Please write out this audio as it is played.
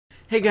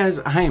Hey guys,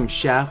 I am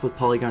Shaft with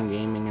Polygon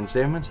Gaming, and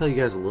today I'm going to tell you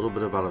guys a little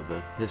bit about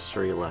a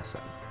history lesson.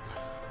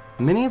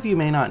 Many of you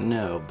may not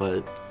know,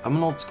 but I'm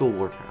an old school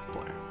Warcraft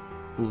player.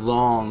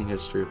 Long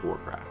history of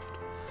Warcraft.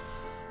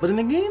 But in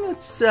the game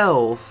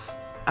itself,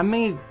 I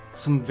made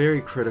some very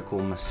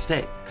critical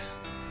mistakes.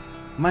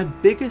 My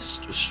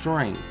biggest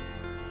strength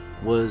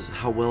was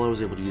how well I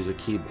was able to use a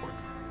keyboard.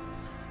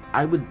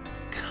 I would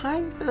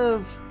kind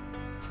of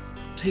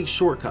take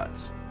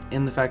shortcuts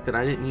in the fact that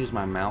I didn't use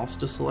my mouse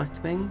to select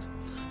things.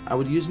 I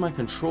would use my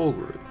control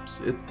groups.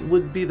 It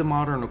would be the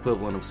modern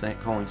equivalent of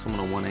calling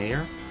someone a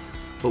 1A'er.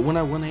 But when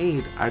I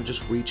 1A'd, I'd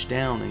just reach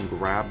down and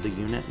grab the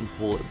unit and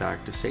pull it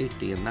back to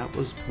safety, and that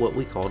was what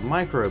we called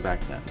micro back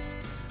then.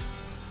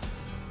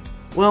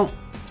 Well,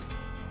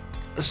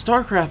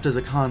 StarCraft as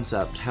a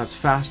concept has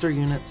faster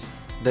units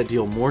that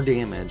deal more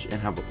damage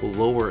and have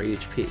lower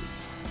HP.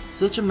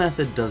 Such a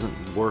method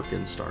doesn't work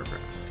in StarCraft.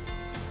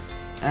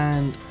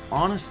 And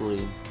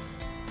honestly,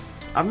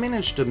 I've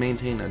managed to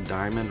maintain a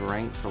diamond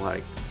rank for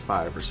like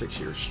 5 or 6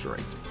 years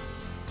straight.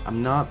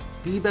 I'm not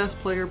the best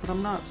player, but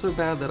I'm not so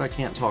bad that I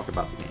can't talk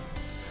about the game.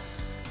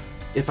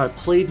 If I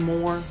played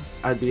more,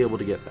 I'd be able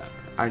to get better.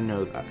 I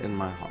know that in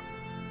my heart.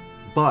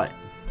 But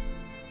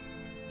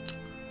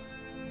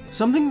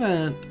something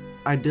that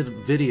I did a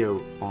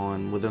video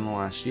on within the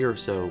last year or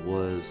so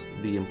was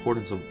the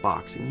importance of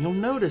boxing. You'll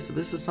notice that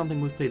this is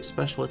something we've paid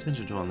special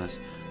attention to on this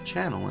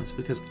channel, and it's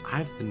because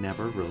I've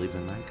never really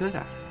been that good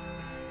at it.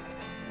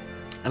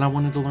 And I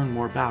wanted to learn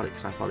more about it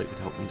because I thought it could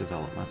help me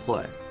develop my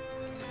play.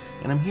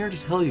 And I'm here to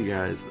tell you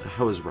guys that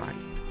I was right.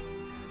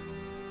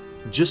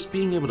 Just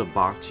being able to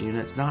box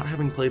units, not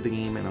having played the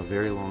game in a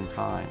very long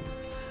time,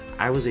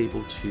 I was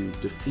able to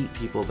defeat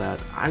people that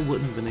I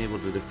wouldn't have been able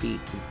to defeat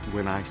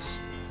when I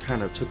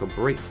kind of took a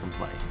break from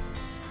playing.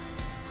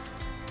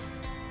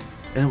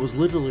 And it was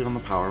literally on the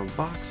power of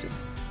boxing.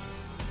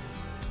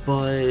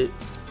 But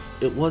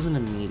it wasn't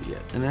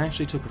immediate, and it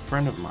actually took a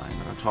friend of mine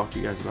that I've talked to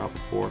you guys about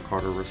before,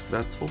 Carter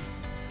Risk-Vetsful.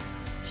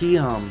 He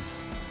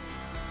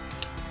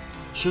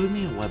showed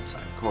me a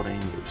website called Aim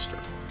Booster,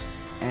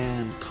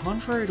 and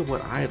contrary to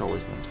what I had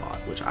always been taught,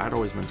 which I'd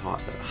always been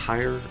taught that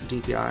higher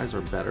DPIs are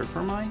better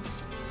for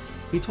mice,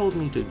 he told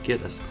me to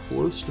get as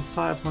close to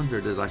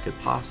 500 as I could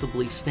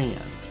possibly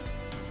stand.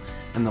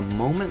 And the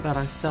moment that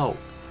I felt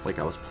like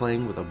I was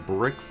playing with a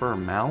brick for a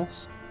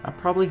mouse, I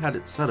probably had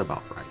it set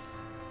about right.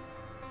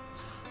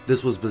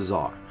 This was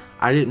bizarre.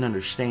 I didn't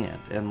understand,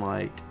 and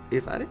like,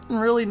 if I didn't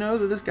really know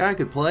that this guy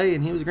could play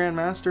and he was a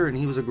Grandmaster and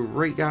he was a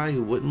great guy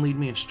who wouldn't lead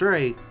me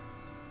astray,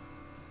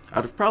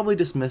 I'd have probably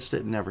dismissed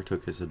it and never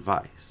took his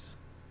advice.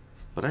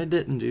 But I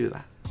didn't do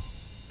that.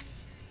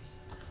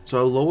 So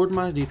I lowered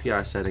my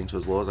DPI setting to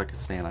as low as I could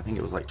stand. I think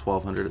it was like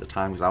 1200 at the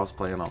time because I was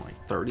playing on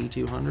like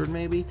 3200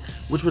 maybe,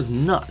 which was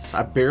nuts.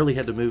 I barely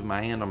had to move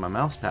my hand on my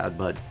mouse pad,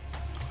 but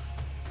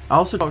I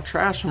also talked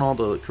trash on all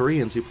the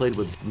Koreans who played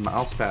with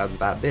mouse pads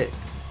that big.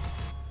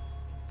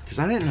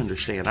 Because I didn't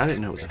understand. I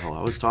didn't know what the hell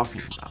I was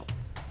talking about.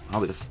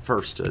 I'll be the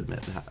first to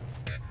admit that.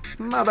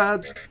 My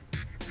bad.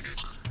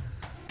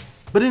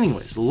 But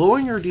anyways,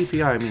 lowering your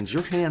DPI means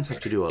your hands have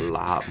to do a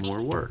lot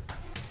more work,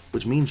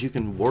 which means you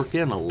can work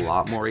in a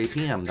lot more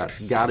APM. That's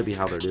got to be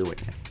how they're doing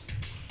it,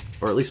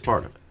 or at least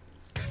part of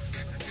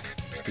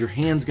it. Your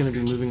hand's going to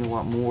be moving a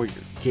lot more. Your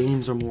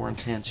games are more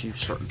intense. You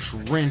start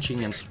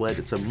drenching in sweat.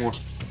 It's a more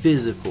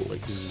physical,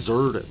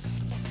 exertive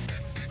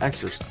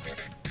exercise,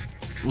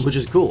 which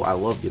is cool. I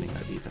love getting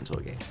that deep into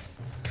a game.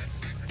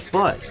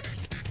 But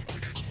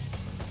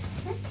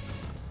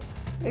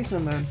hey,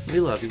 Sunman, we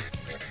love you.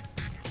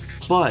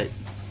 But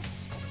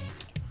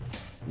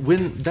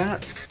when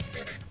that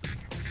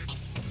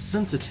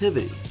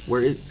sensitivity,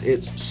 where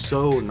it's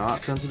so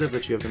not sensitive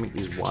that you have to make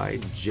these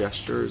wide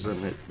gestures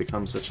and it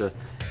becomes such a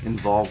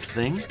involved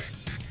thing,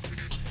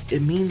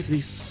 it means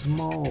these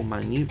small,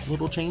 minute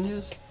little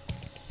changes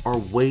are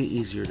way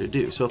easier to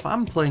do. So if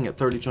I'm playing at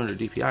 3200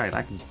 DPI and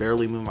I can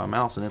barely move my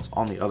mouse and it's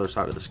on the other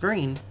side of the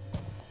screen,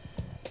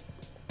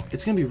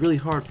 it's going to be really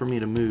hard for me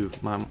to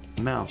move my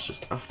mouse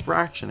just a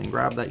fraction and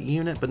grab that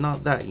unit, but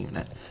not that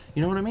unit.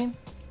 You know what I mean?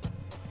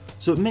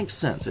 So it makes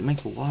sense. It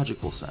makes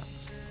logical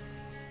sense.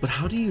 But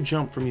how do you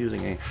jump from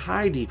using a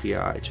high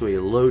DPI to a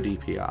low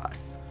DPI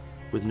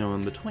with no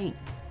in between?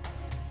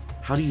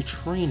 How do you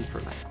train for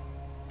that?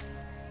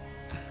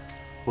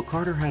 Well,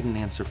 Carter had an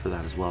answer for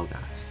that as well,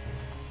 guys.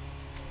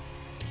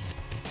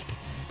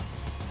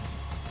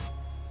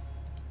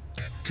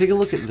 Take a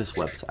look at this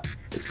website.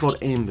 It's called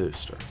Aim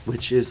Booster,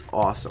 which is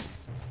awesome.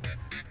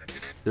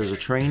 There's a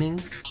training.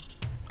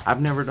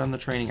 I've never done the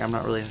training. I'm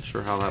not really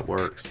sure how that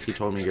works. He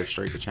told me to go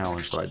straight to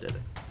challenge, so I did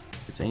it.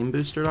 It's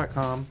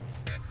aimbooster.com.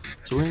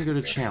 So we're going to go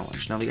to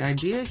challenge. Now the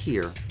idea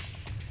here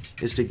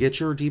is to get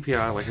your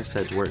DPI, like I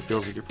said, to where it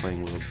feels like you're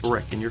playing with a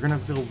brick. And you're going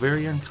to feel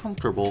very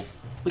uncomfortable.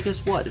 But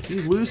guess what? If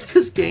you lose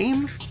this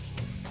game,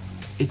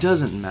 it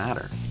doesn't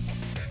matter.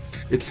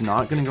 It's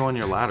not going to go on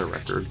your ladder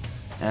record.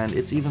 And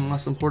it's even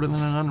less important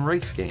than an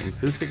unranked game.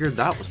 Who figured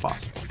that was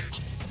possible?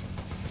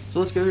 So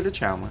let's go to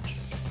challenge.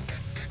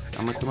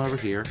 I'm going to come over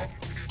here.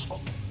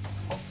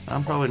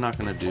 I'm probably not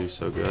going to do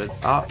so good.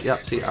 Oh,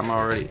 yep, see, I've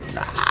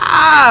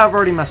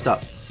already messed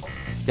up.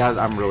 Guys,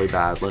 I'm really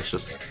bad. Let's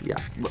just, yeah,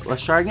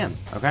 let's try again,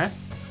 okay?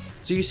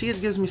 So you see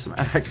it gives me some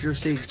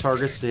accuracy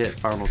targets to hit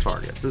final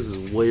targets. This is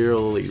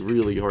really,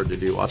 really hard to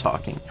do while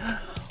talking.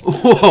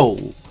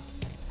 Whoa!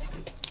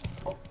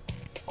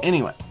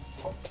 Anyway,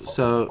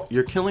 so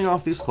you're killing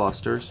off these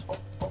clusters.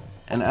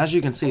 And as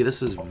you can see,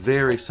 this is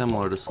very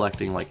similar to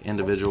selecting like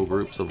individual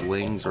groups of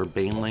lings or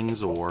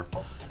banelings, or,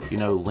 you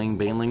know,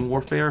 ling-baneling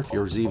warfare if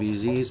your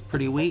ZVZ is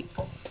pretty weak.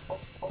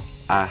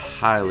 I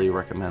highly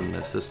recommend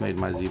this. This made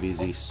my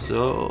ZVZ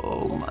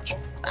so much.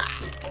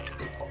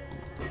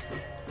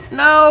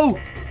 No!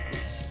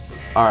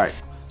 Alright,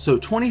 so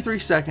 23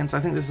 seconds.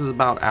 I think this is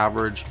about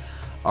average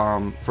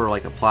for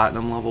like a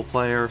platinum level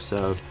player.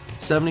 So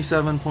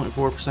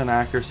 77.4%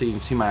 accuracy. You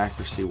can see my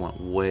accuracy went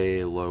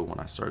way low when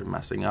I started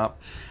messing up.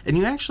 And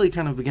you actually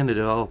kind of begin to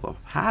develop a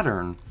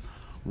pattern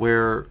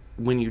where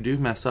when you do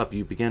mess up,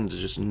 you begin to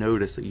just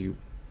notice that you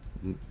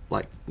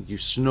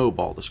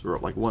snowball the screw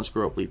up. Like one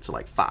screw up leads to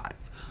like 5.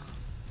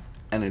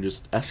 And it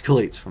just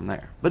escalates from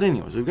there. But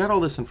anyways, we've got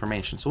all this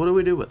information. So what do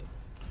we do with it?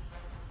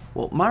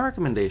 Well, my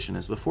recommendation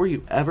is before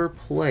you ever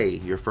play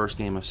your first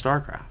game of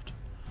StarCraft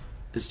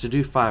is to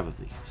do 5 of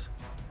these.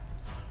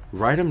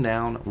 Write them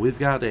down. We've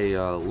got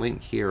a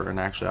link here, and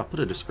actually I'll put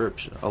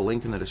a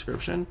link in the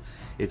description.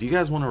 If you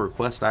guys want to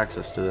request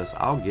access to this,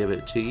 I'll give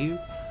it to you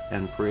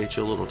and create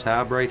you a little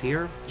tab right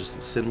here.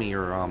 Just send me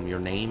your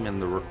name in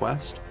the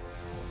request.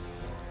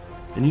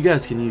 And you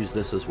guys can use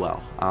this as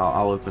well.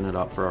 I'll open it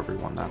up for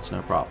everyone. That's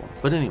no problem.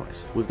 But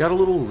anyways, we've got a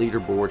little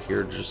leaderboard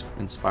here to just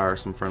inspire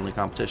some friendly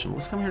competition.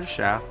 Let's come here to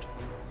Shaft.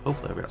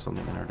 Hopefully I've got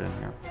something entered in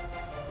here.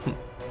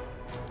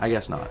 I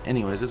guess not.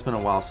 Anyways, it's been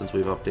a while since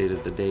we've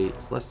updated the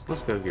dates.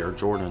 Let's go here.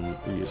 Jordan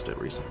used it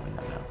recently,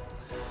 I know.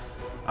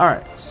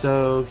 Alright,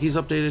 so he's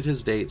updated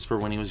his dates for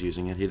when he was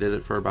using it. He did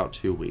it for about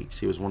 2 weeks.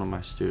 He was one of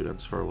my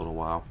students for a little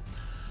while.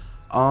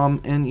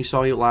 And you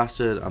saw he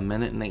lasted 1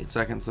 minute and 8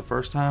 seconds the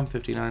first time,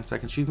 59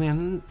 seconds. You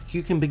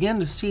can begin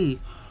to see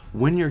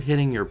when you're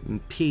hitting your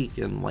peak,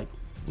 and like,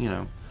 you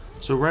know,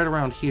 so right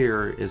around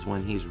here is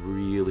when he's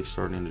really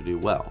starting to do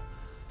well.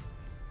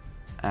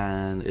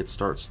 And it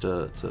starts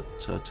to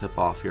tip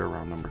off here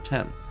around number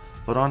 10.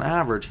 But on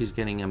average, he's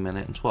getting 1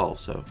 minute and 12.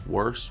 So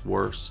worse,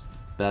 worse,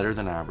 better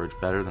than average,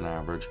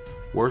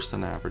 worse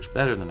than average,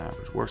 better than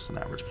average, worse than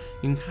average.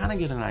 You can kind of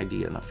get an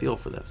idea and a feel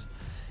for this.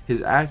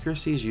 His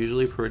accuracy is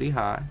usually pretty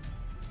high.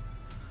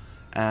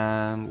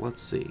 And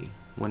let's see,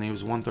 when he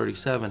was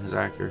 137, his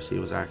accuracy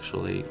was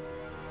actually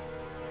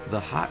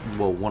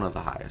one of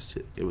the highest.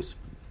 It was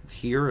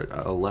here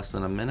at less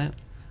than 1 minute,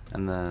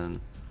 and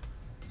then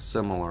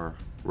similar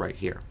right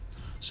here.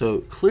 So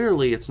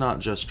clearly it's not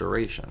just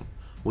duration.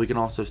 We can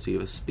also see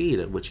the speed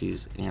at which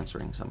he's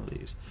answering some of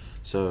these.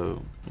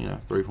 So, you know,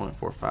 3.45,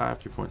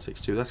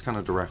 3.62, that's kind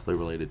of directly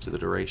related to the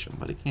duration,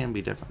 but it can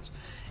be different.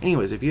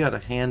 Anyways, if you had a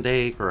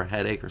handache or a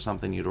headache or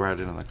something, you'd write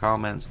it in the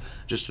comments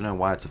just to know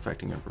why it's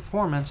affecting your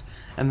performance.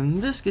 And then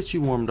this gets you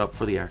warmed up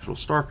for the actual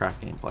StarCraft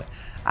gameplay.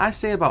 I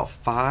say about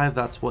 5,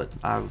 that's what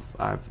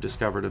I've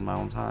discovered in my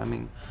own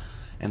timing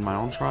and my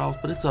own trials,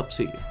 but it's up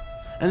to you.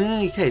 And in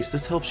any case,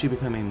 this helps you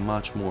become a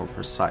much more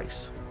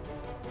precise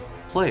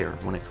player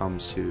when it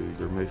comes to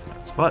your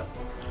movements. But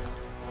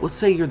let's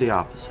say you're the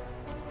opposite.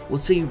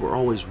 Let's say you were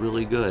always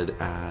really good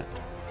at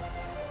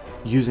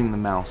using the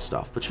mouse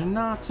stuff, but you're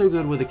not so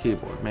good with the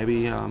keyboard. Maybe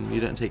you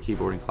didn't take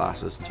keyboarding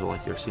classes until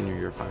like your senior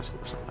year of high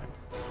school or something.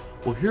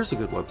 Well, here's a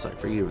good website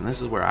for you, and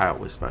this is where I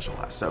always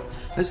specialize. So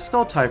this is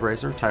called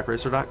TypeRacer,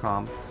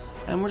 typeracer.com,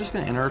 and we're just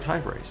going to enter a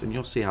type race, and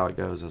you'll see how it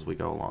goes as we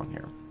go along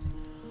here.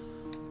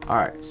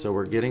 Alright, so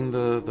we're getting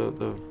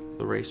the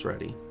race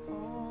ready.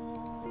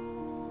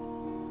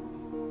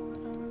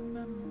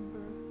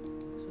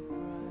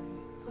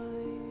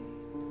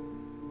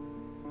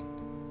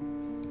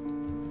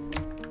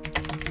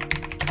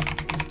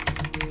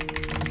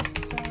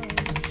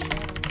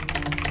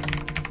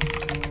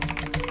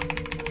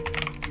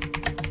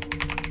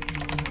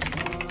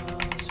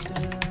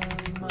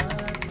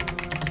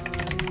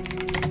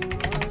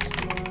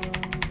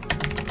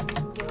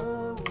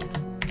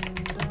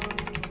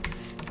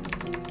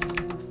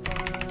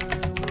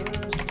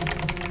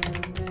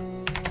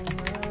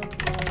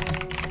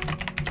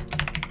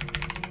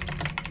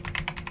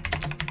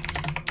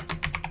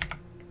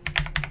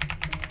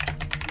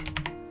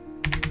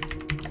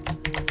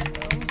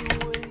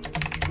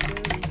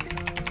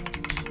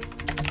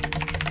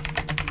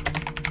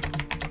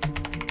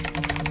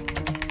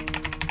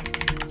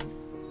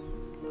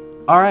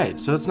 Alright,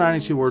 so it's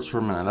 92 words per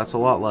minute. That's a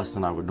lot less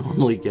than I would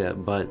normally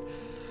get, but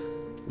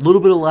a little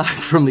bit of lag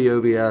from the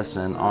OBS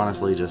and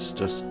honestly just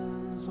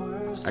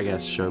I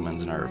guess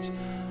showman's nerves.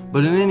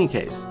 But in any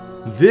case,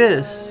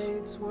 this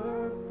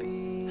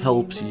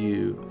helps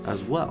you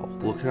as well.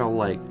 Look how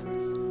like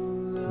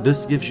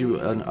this gives you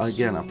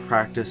again a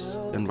practice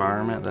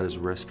environment that is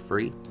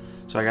risk-free.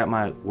 So I got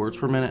my words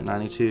per minute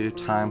 92,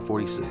 time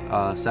 40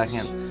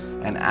 seconds,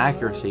 and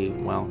accuracy,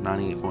 well,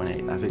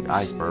 98.8. I think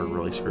Iceberg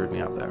really screwed me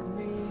up there.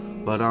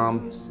 But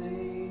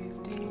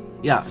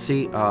Yeah,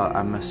 see,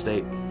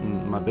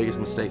 my biggest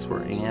mistakes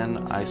were an,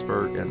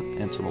 iceberg, and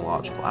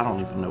etymological. I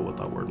don't even know what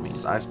that word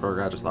means. Iceberg,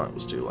 I just thought it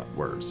was 2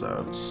 words,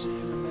 so.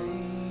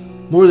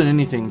 More than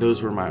anything,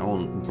 those were my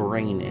own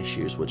brain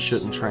issues, which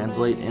shouldn't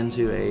translate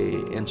into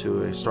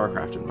a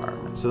StarCraft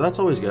environment. So that's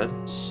always good.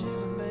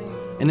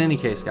 In any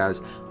case, guys,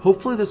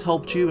 hopefully this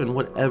helped you in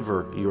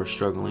whatever you're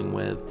struggling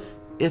with.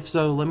 If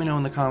so, let me know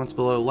in the comments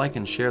below. Like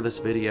and share this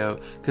video.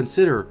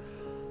 Consider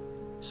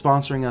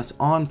sponsoring us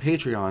on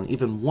Patreon.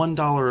 Even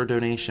 $1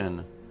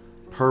 donation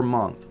per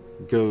month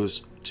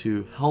goes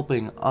to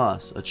helping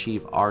us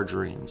achieve our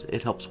dreams.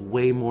 It helps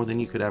way more than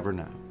you could ever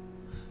know.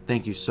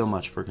 Thank you so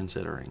much for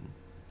considering.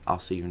 I'll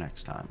see you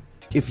next time.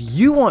 If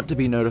you want to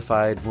be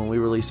notified when we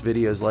release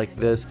videos like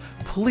this,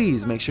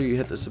 please make sure you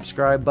hit the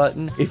subscribe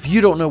button. If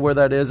you don't know where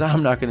that is,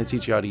 I'm not going to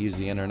teach you how to use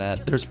the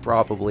internet. There's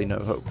probably no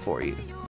hope for you.